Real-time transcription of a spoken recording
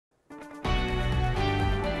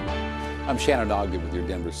I'm Shannon Ogden with your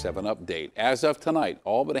Denver 7 update. As of tonight,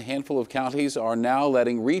 all but a handful of counties are now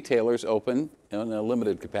letting retailers open in a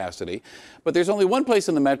limited capacity. But there's only one place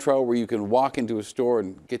in the metro where you can walk into a store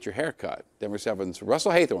and get your hair cut. Denver 7's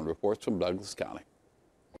Russell Haythorne reports from Douglas County.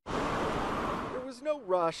 There was no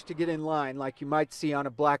rush to get in line like you might see on a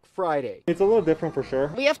Black Friday. It's a little different for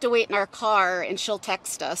sure. We have to wait in our car and she'll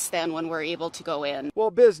text us then when we're able to go in.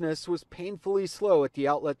 While business was painfully slow at the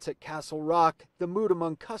outlets at Castle Rock, the mood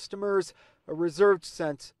among customers, a reserved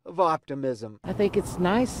sense of optimism. I think it's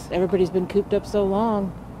nice. Everybody's been cooped up so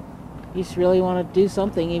long. You just really want to do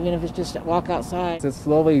something, even if it's just walk outside. It's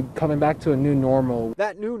slowly coming back to a new normal.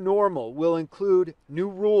 That new normal will include new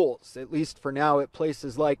rules, at least for now at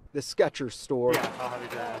places like the Skechers store.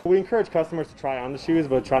 We encourage customers to try on the shoes,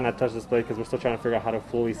 but try not to touch the display because we're still trying to figure out how to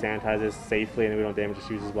fully sanitize this safely and we don't damage the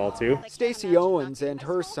shoes as well too. Stacey Owens and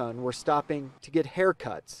her son were stopping to get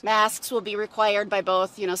haircuts. Masks will be required by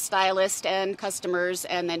both, stylist and customers,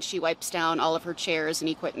 and then she wipes down all of her chairs and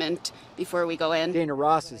equipment before we go in. Dana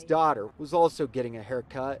Ross's daughter was also getting a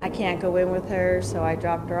haircut. I can't go in with her, so I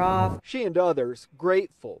dropped her off. She and others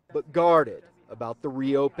grateful but guarded about the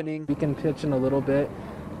reopening. We can pitch in a little bit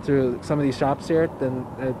through some of these shops here, then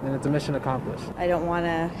it's a mission accomplished. I don't want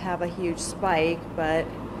to have a huge spike, but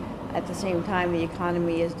at the same time, the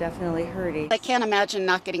economy is definitely hurting. I can't imagine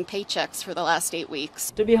not getting paychecks for the last 8 weeks.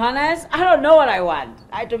 To be honest, I don't know what I want.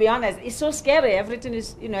 To be honest, it's so scary. Everything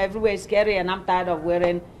is, everywhere is scary, and I'm tired of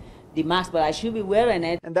wearing the mask, but I should be wearing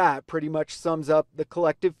it. And that pretty much sums up the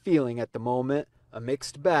collective feeling at the moment, a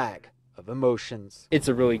mixed bag of emotions. It's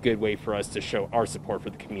a really good way for us to show our support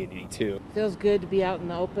for the community too. Feels good to be out in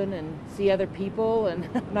the open and see other people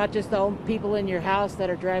and not just the old people in your house that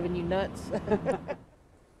are driving you nuts.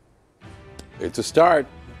 It's a start.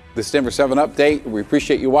 This is Denver 7 update. We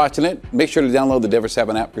appreciate you watching it. Make sure to download the Denver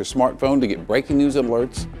 7 app for your smartphone to get breaking news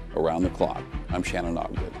alerts around the clock. I'm Shannon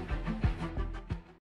Ogden.